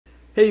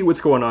Hey,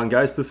 what's going on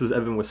guys? This is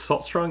Evan with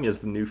Saltstrong as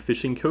the new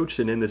fishing coach,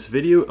 and in this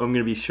video I'm going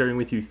to be sharing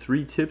with you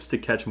 3 tips to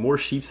catch more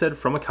sheepshead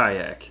from a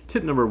kayak.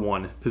 Tip number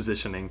 1,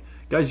 positioning.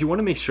 Guys, you want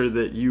to make sure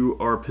that you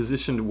are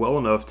positioned well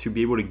enough to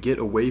be able to get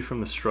away from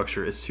the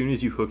structure as soon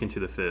as you hook into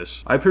the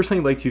fish. I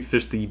personally like to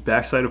fish the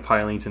backside of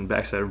pilings and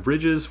backside of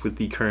bridges with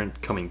the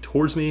current coming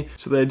towards me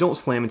so that I don't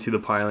slam into the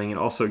piling and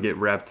also get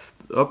wrapped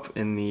up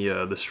in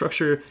the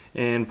structure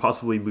and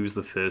possibly lose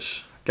the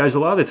fish. Guys, a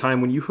lot of the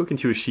time when you hook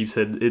into a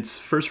sheepshead, its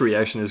first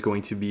reaction is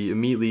going to be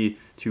immediately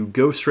to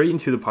go straight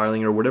into the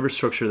piling or whatever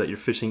structure that you're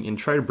fishing and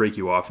try to break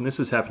you off. And this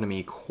has happened to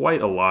me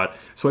quite a lot.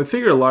 So I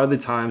figure a lot of the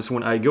times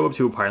when I go up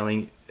to a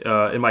piling,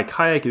 in my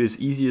kayak, it is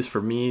easiest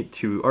for me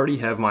to already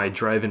have my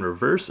drive in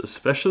reverse,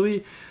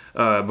 especially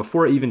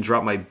before I even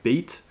drop my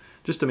bait,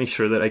 just to make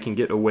sure that I can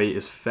get away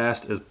as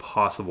fast as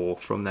possible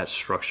from that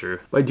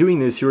structure. By doing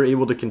this, you're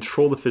able to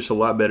control the fish a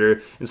lot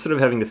better instead of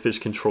having the fish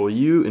control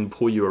you and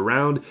pull you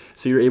around,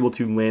 so you're able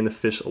to land the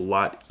fish a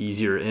lot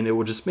easier, and it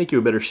will just make you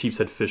a better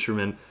sheepshead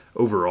fisherman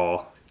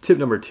overall. Tip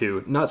number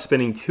 2, not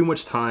spending too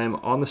much time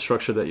on the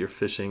structure that you're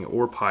fishing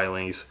or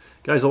pilings.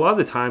 Guys, a lot of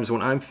the times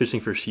when I'm fishing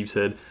for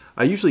sheepshead,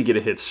 I usually get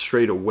a hit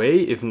straight away,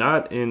 if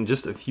not in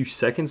just a few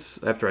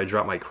seconds after I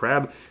drop my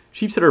crab.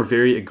 Sheepshead are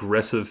very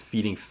aggressive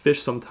feeding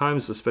fish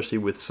sometimes, especially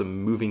with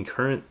some moving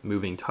current,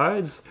 moving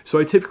tides. So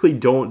I typically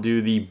don't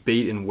do the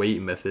bait and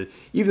wait method.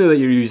 Even though that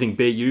you're using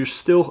bait, you're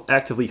still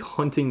actively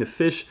hunting the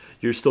fish.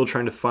 You're still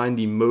trying to find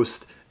the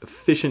most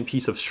efficient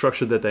piece of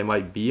structure that they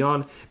might be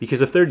on,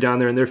 because if they're down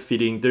there and they're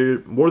feeding,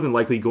 they're more than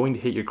likely going to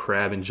hit your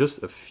crab in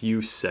just a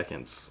few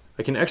seconds.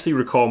 I can actually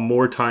recall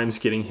more times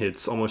getting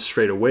hits almost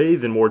straight away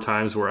than more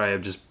times where I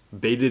have just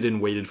baited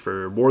and waited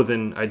for more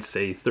than, I'd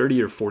say,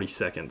 30 or 40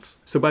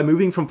 seconds. So by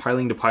moving from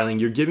piling to piling,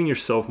 you're giving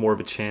yourself more of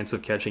a chance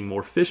of catching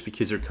more fish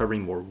because you're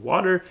covering more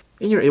water,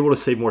 and you're able to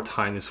save more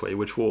time this way,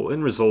 which will,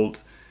 in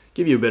result,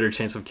 give you a better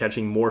chance of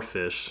catching more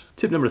fish.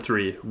 Tip number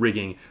 3,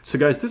 rigging. So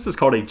guys, this is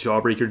called a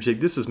jawbreaker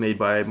jig. This is made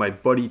by my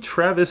buddy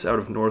Travis out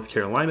of North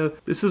Carolina.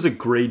 This is a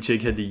great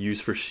jig head to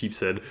use for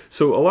sheepshead.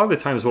 So a lot of the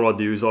times what I'll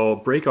do is I'll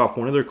break off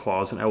one of their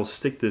claws and I will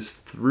stick this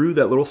through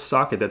that little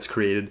socket that's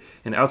created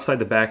and outside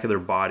the back of their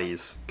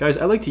bodies. Guys,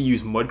 I like to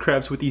use mud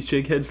crabs with these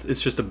jig heads.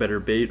 It's just a better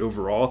bait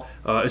overall.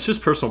 It's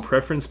just personal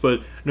preference,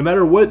 but no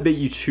matter what bait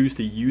you choose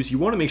to use, you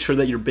want to make sure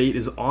that your bait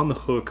is on the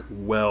hook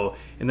well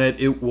and that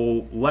it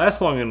will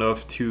last long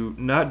enough to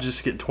not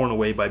just get torn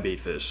away by bait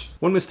fish.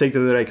 One mistake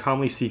that I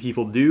commonly see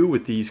people do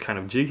with these kind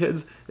of jig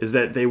heads is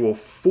that they will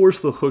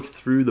force the hook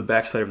through the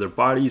backside of their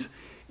bodies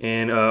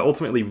and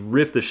ultimately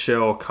rip the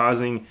shell,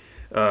 causing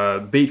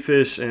bait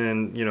fish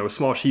and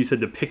small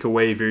sheepshead to pick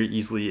away very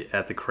easily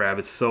at the crab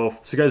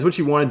itself. So guys, what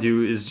you want to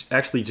do is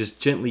actually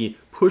just gently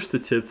push the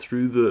tip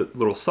through the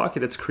little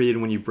socket that's created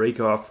when you break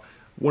off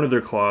one of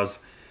their claws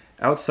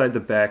outside the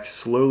back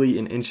slowly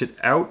and inch it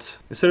out,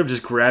 instead of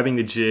just grabbing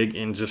the jig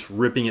and just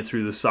ripping it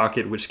through the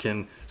socket, which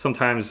can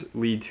sometimes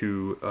lead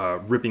to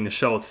ripping the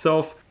shell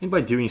itself. And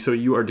by doing so,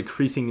 you are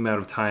decreasing the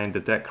amount of time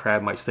that that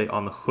crab might stay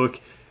on the hook,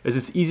 as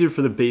it's easier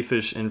for the bait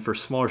fish and for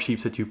smaller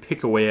sheepshead to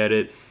pick away at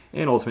it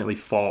and ultimately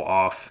fall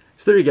off.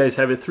 So there you guys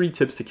have it, 3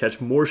 tips to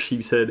catch more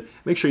sheepshead.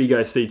 Make sure you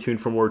guys stay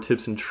tuned for more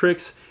tips and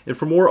tricks. And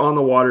for more on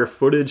the water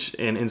footage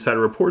and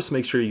insider reports,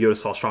 make sure you go to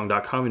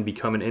saltstrong.com and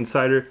become an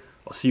insider.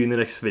 I'll see you in the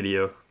next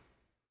video.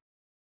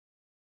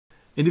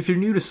 And if you're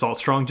new to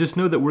Saltstrong, just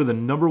know that we're the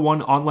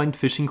 #1 online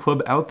fishing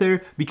club out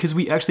there, because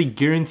we actually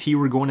guarantee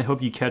we're going to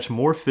help you catch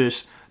more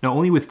fish, not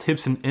only with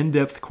tips and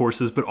in-depth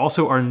courses, but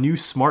also our new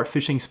Smart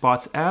Fishing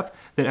Spots app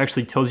that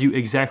actually tells you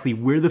exactly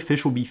where the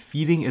fish will be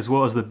feeding, as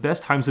well as the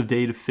best times of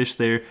day to fish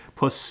there,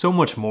 plus so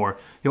much more.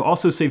 You'll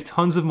also save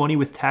tons of money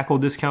with tackle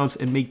discounts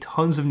and make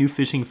tons of new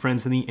fishing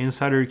friends in the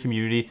insider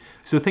community.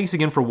 So thanks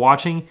again for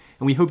watching,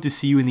 and we hope to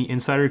see you in the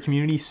insider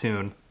community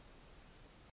soon.